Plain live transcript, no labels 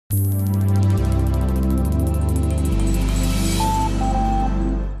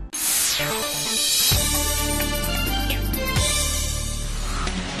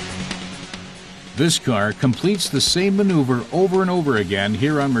This car completes the same maneuver over and over again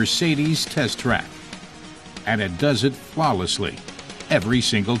here on Mercedes' test track. And it does it flawlessly, every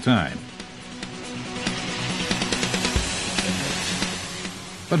single time.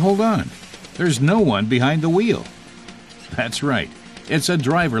 But hold on, there's no one behind the wheel. That's right, it's a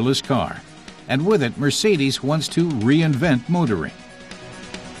driverless car. And with it, Mercedes wants to reinvent motoring.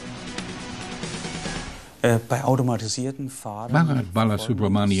 Bharat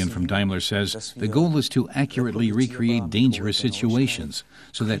Balasubramanian from Daimler says the goal is to accurately recreate dangerous situations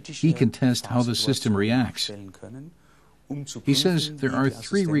so that he can test how the system reacts. He says there are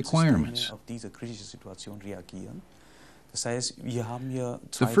 3 requirements.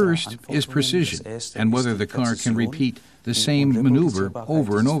 The first is precision, and whether the car can repeat the same maneuver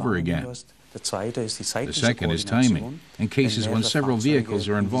over and over again. The second is timing, in cases when several vehicles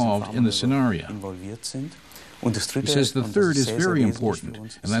are involved in the scenario. He says the third is very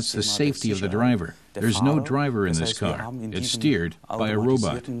important, and that's the safety of the driver. There's no driver in this car. It's steered by a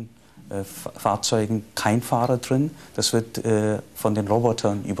robot.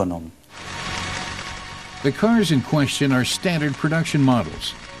 The cars in question are standard production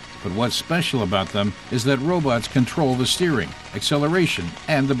models, but what's special about them is that robots control the steering, acceleration,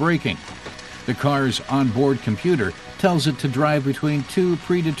 and the braking. The car's onboard computer tells it to drive between 2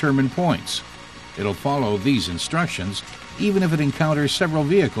 predetermined points. It'll follow these instructions, even if it encounters several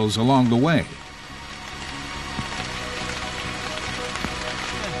vehicles along the way.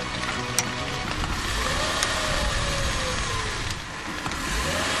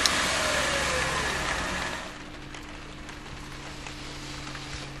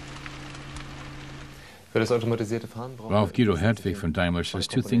 Ralf Guido Hedwig from Daimler says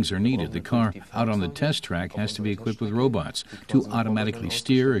 2 things are needed. The car out on the test track has to be equipped with robots to automatically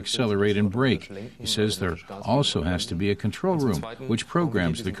steer, accelerate, and brake. He says there also has to be a control room which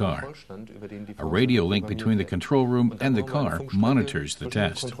programs the car. A radio link between the control room and the car monitors the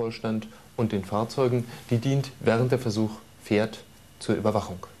test.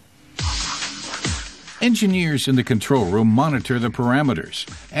 Engineers in the control room monitor the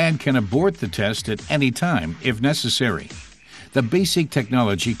parameters and can abort the test at any time if necessary. The basic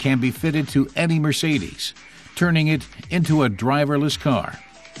technology can be fitted to any Mercedes, turning it into a driverless car.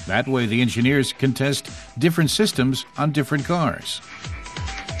 That way the engineers can test different systems on different cars.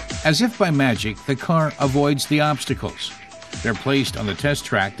 As if by magic, the car avoids the obstacles. They're placed on the test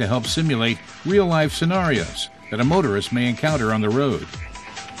track to help simulate real-life scenarios that a motorist may encounter on the road.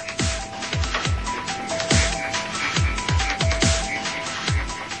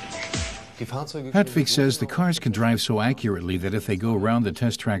 Hedwig says the cars can drive so accurately that if they go around the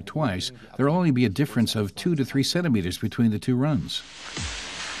test track twice, there will only be a difference of 2 to 3 centimeters between the 2 runs.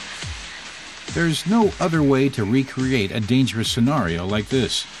 There's no other way to recreate a dangerous scenario like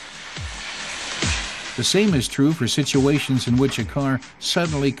this. The same is true for situations in which a car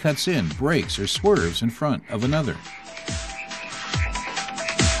suddenly cuts in, brakes, or swerves in front of another.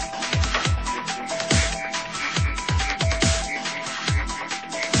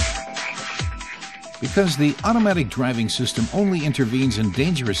 Because the automatic driving system only intervenes in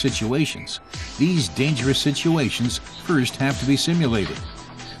dangerous situations, these dangerous situations first have to be simulated.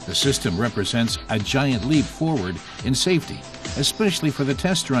 The system represents a giant leap forward in safety, especially for the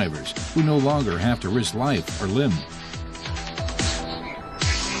test drivers who no longer have to risk life or limb.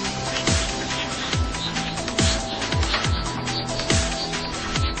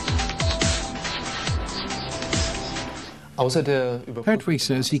 Hedwig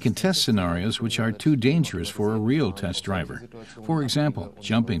says he can test scenarios which are too dangerous for a real test driver. For example,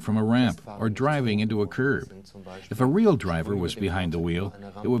 jumping from a ramp or driving into a curb. If a real driver was behind the wheel,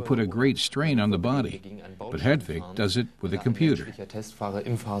 it would put a great strain on the body. But Hedwig does it with a computer.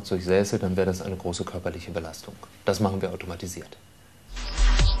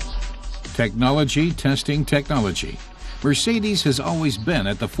 Technology testing technology. Mercedes has always been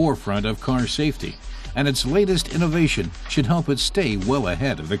at the forefront of car safety, and its latest innovation should help it stay well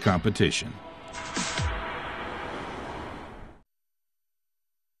ahead of the competition.